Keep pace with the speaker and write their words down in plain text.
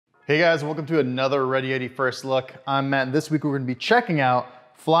Hey guys, welcome to another Ready First Look. I'm Matt, and this week we're going to be checking out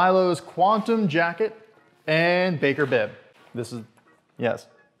Flylo's Quantum Jacket and Baker Bib. This is, yes.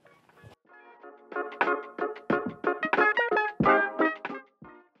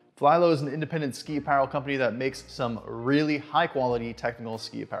 Flylo is an independent ski apparel company that makes some really high quality technical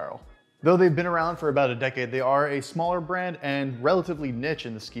ski apparel. Though they've been around for about a decade, they are a smaller brand and relatively niche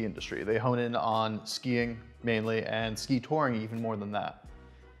in the ski industry. They hone in on skiing mainly and ski touring even more than that.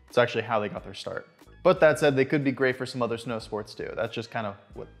 It's actually how they got their start. But that said, they could be great for some other snow sports too. That's just kind of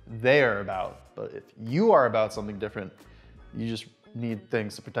what they are about. But if you are about something different, you just need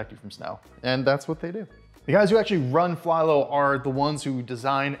things to protect you from snow. And that's what they do. The guys who actually run Flylo are the ones who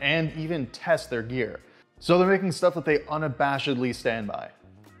design and even test their gear. So they're making stuff that they unabashedly stand by.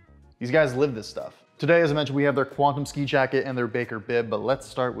 These guys live this stuff. Today, as I mentioned, we have their Quantum ski jacket and their Baker bib, but let's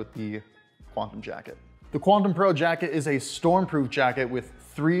start with the Quantum jacket. The Quantum Pro jacket is a stormproof jacket with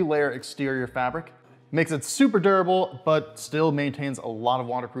 3-layer exterior fabric. Makes it super durable, but still maintains a lot of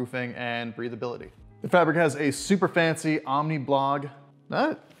waterproofing and breathability. The fabric has a super fancy OmniBloq.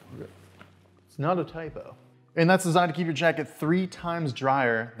 It's not a typo. And that's designed to keep your jacket 3 times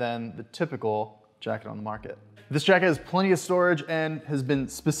drier than the typical jacket on the market. This jacket has plenty of storage and has been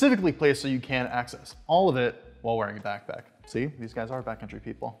specifically placed so you can access all of it while wearing a backpack. See, these guys are backcountry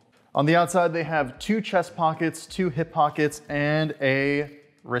people. On the outside, they have 2 chest pockets, 2 hip pockets, and a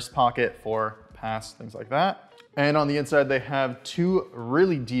wrist pocket for pass, things like that. And on the inside, they have 2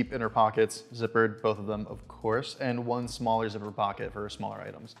 really deep inner pockets, zippered, both of them, of course, and 1 smaller zipper pocket for smaller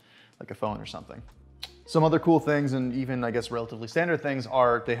items, like a phone or something. Some other cool things, and even, I guess, relatively standard things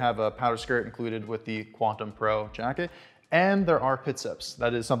are they have a powder skirt included with the Quantum Pro jacket, and there are pit zips.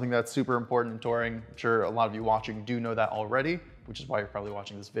 That is something that's super important in touring. I'm sure a lot of you watching do know that already, which is why you're probably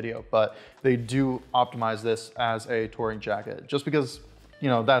watching this video, but they do optimize this as a touring jacket. Just because, you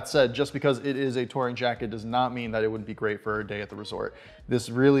know, that said, just because it is a touring jacket does not mean that it wouldn't be great for a day at the resort. This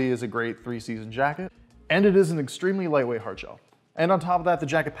really is a great 3-season jacket, and it is an extremely lightweight hardshell. And on top of that, the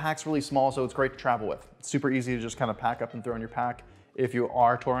jacket pack's really small, so it's great to travel with. It's super easy to just kind of pack up and throw in your pack. If you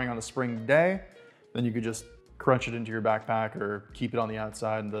are touring on a spring day, then you could just crunch it into your backpack or keep it on the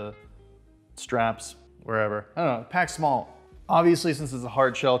outside, the straps, wherever. I don't know, the pack's small. Obviously, since it's a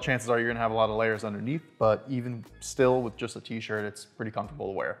hard shell, chances are you're gonna have a lot of layers underneath, but even still with just a t-shirt, it's pretty comfortable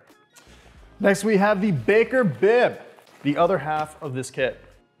to wear. Next, we have the Baker bib, the other half of this kit.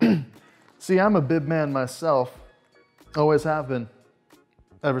 See, I'm a bib man myself. Always have been,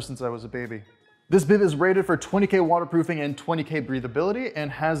 ever since I was a baby. This bib is rated for 20K waterproofing and 20K breathability and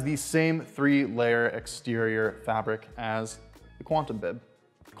has the same 3-layer exterior fabric as the Quantum bib.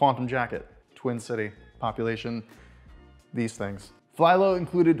 Quantum jacket, Twin City, population, these things. Flylo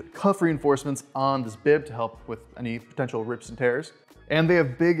included cuff reinforcements on this bib to help with any potential rips and tears. And they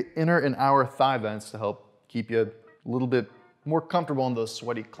have big inner and outer thigh vents to help keep you a little bit more comfortable in those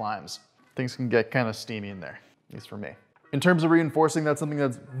sweaty climbs. Things can get kind of steamy in there, at least for me. In terms of reinforcing, that's something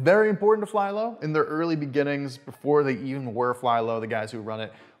that's very important to Flylo. In their early beginnings, before they even were Flylo, the guys who run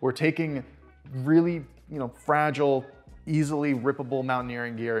it were taking really, fragile, easily rippable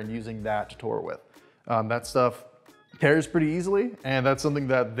mountaineering gear and using that to tour with. That stuff tears pretty easily, and that's something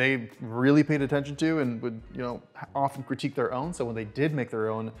that they really paid attention to and would, often critique their own. So when they did make their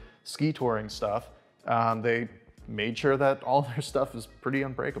own ski touring stuff, they made sure that all their stuff is pretty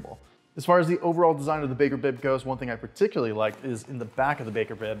unbreakable. As far as the overall design of the Baker bib goes, one thing I particularly liked is in the back of the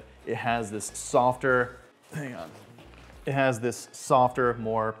Baker bib, it has this softer,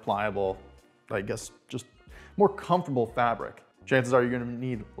 more pliable, I guess, just more comfortable fabric. Chances are you're gonna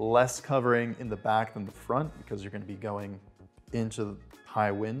need less covering in the back than the front because you're gonna be going into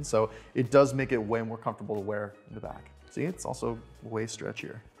high wind. So it does make it way more comfortable to wear in the back. See, it's also way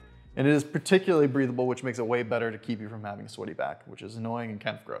stretchier. And it is particularly breathable, which makes it way better to keep you from having a sweaty back, which is annoying and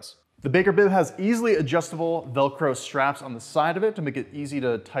kind of gross. The Baker bib has easily adjustable Velcro straps on the side of it to make it easy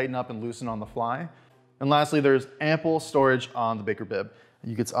to tighten up and loosen on the fly. And lastly, there's ample storage on the Baker bib.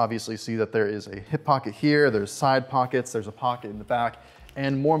 You can obviously see that there is a hip pocket here, there's side pockets, there's a pocket in the back,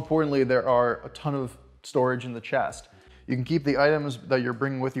 and more importantly, there are a ton of storage in the chest. You can keep the items that you're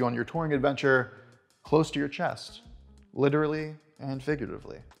bringing with you on your touring adventure close to your chest, literally and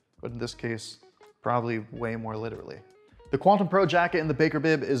figuratively. But in this case, probably way more literally. The Quantum Pro jacket and the Baker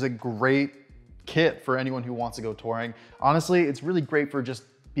bib is a great kit for anyone who wants to go touring. Honestly, it's really great for just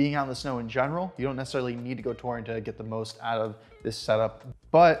being out in the snow in general. You don't necessarily need to go touring to get the most out of this setup.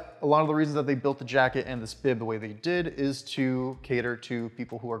 But a lot of the reasons that they built the jacket and this bib the way they did is to cater to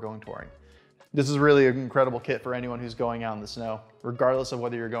people who are going touring. This is really an incredible kit for anyone who's going out in the snow, regardless of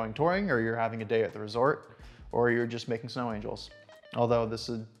whether you're going touring or you're having a day at the resort or you're just making snow angels. Although this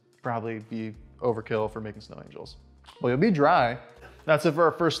would probably be overkill for making snow angels. Well, you'll be dry. That's it for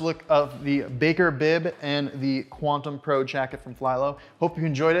our first look of the Baker bib and the Quantum Pro jacket from Flylow. Hope you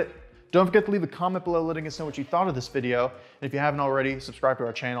enjoyed it. Don't forget to leave a comment below letting us know what you thought of this video. And if you haven't already, subscribe to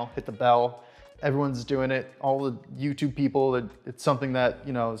our channel, hit the bell. Everyone's doing it, all the YouTube people. It's something that,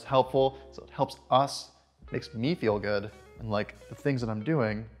 you know, is helpful. So it helps us, makes me feel good. And like the things that I'm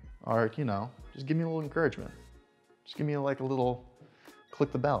doing are, you know, just give me a little encouragement. Just give me like a little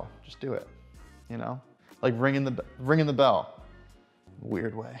click the bell. Just do it, you know? Like ringing the bell.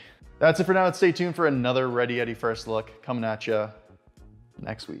 Weird way. That's it for now. Stay tuned for another Ready Eddie first look coming at you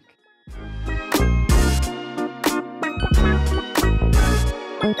next week.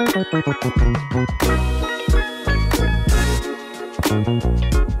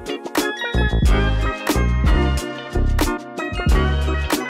 Thank you.